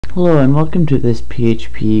Hello and welcome to this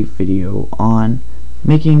PHP video on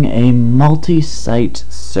making a multi-site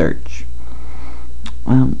search.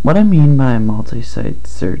 What I mean by a multi-site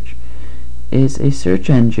search is a search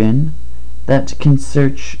engine that can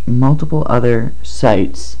search multiple other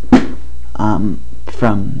sites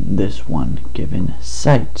from this one given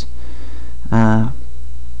site.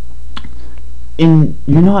 You're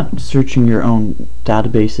not searching your own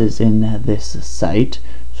databases in this site,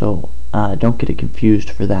 so don't get it confused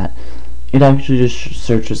for that. It actually just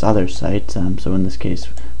searches other sites. So in this case,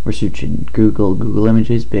 we're searching Google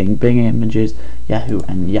Images, Bing Images, Yahoo,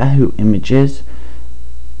 and Yahoo Images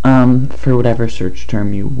for whatever search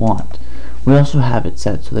term you want. We also have it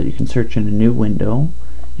set so that you can search in a new window,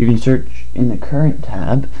 you can search in the current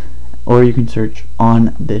tab, or you can search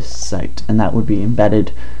on this site, and that would be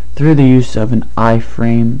embedded through the use of an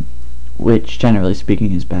iframe, which generally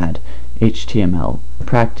speaking is bad HTML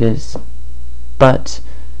practice, but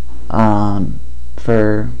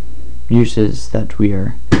for uses that we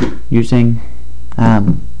are using,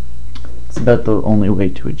 it's about the only way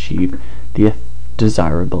to achieve the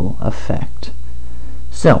desirable effect.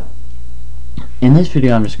 So in this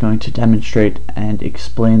video I'm just going to demonstrate and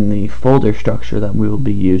explain the folder structure that we will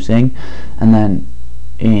be using, and then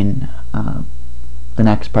in the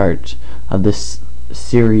next part of this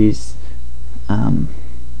series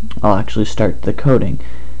I'll actually start the coding.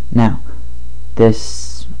 Now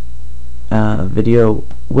this video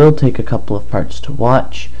will take a couple of parts to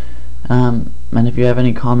watch, and if you have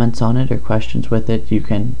any comments on it or questions with it, you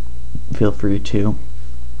can feel free to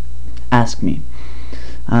ask me.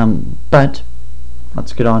 But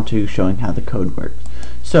let's get on to showing how the code works.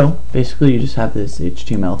 So basically you just have this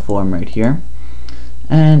HTML form right here,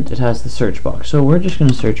 and it has the search box. So we're just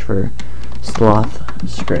going to search for sloth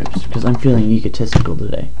scripts because I'm feeling egotistical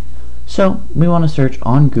today. So we want to search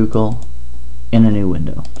on Google in a new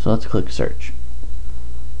window. So let's click search.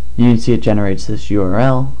 You can see it generates this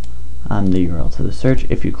URL, the URL to the search.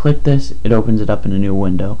 If you click this, it opens it up in a new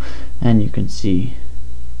window, and you can see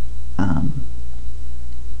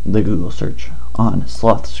the Google search on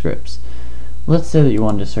sloth scripts. Let's say that you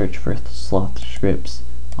wanted to search for sloth scripts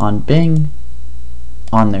on Bing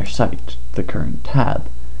on their site, the current tab.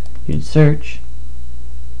 You can search,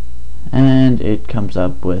 and it comes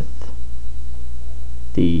up with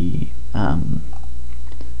the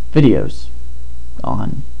videos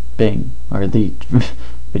on Bing, or the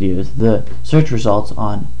the search results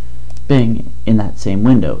on Bing in that same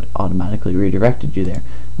window. It automatically redirected you there.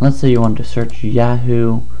 And let's say you wanted to search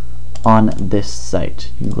Yahoo on this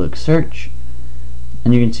site. You can click search,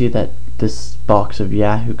 and you can see that this box of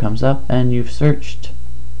Yahoo comes up, and you've searched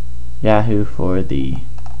Yahoo for the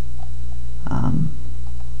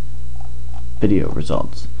video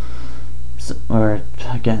results, or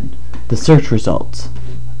again the search results.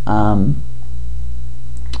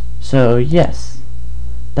 So yes,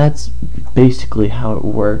 that's basically how it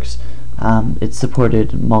works. It's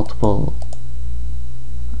supported multiple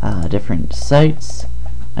different sites,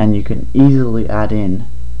 and you can easily add in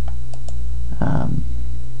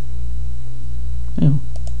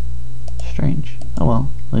strange. Oh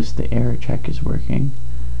well, at least the error check is working.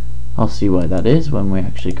 I'll see why that is when we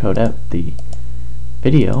actually code out the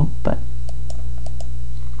video, but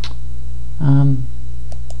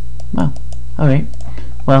well, alright.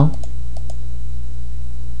 Well,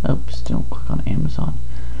 oops, don't click on Amazon.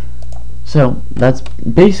 So that's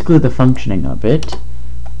basically the functioning of it.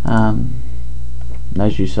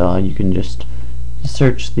 As you saw, you can just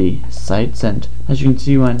search the sites, and as you can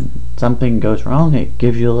see, when something goes wrong, it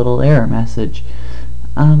gives you a little error message.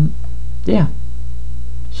 Yeah.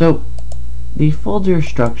 So the folder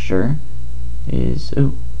structure is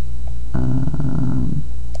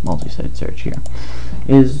multi-site search here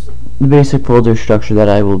is the basic folder structure that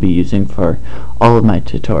I will be using for all of my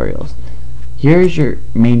tutorials. Here's your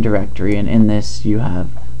main directory, and in this you have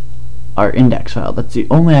our index file. That's the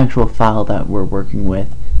only actual file that we're working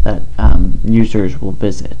with that users will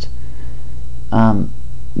visit. In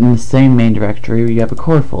the same main directory we have a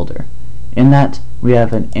core folder. In that we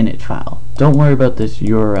have an init file. Don't worry about this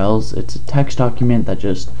URLs, it's a text document that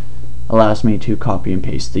just allows me to copy and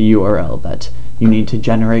paste the URL that you need to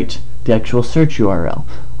generate the actual search URL.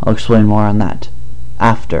 I'll explain more on that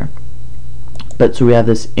after. But so we have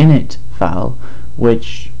this init file,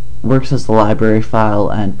 which works as the library file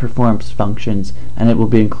and performs functions, and it will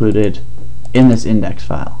be included in this index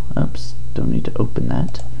file. Oops, don't need to open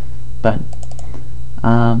that. But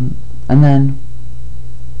and then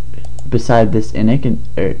beside this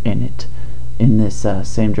init in this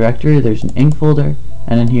same directory, there's an inc folder,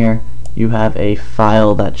 and in here you have a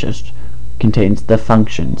file that just contains the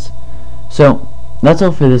functions. So that's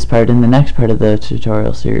all for this part. In the next part of the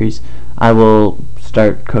tutorial series, I will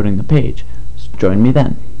start coding the page. So join me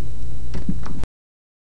then.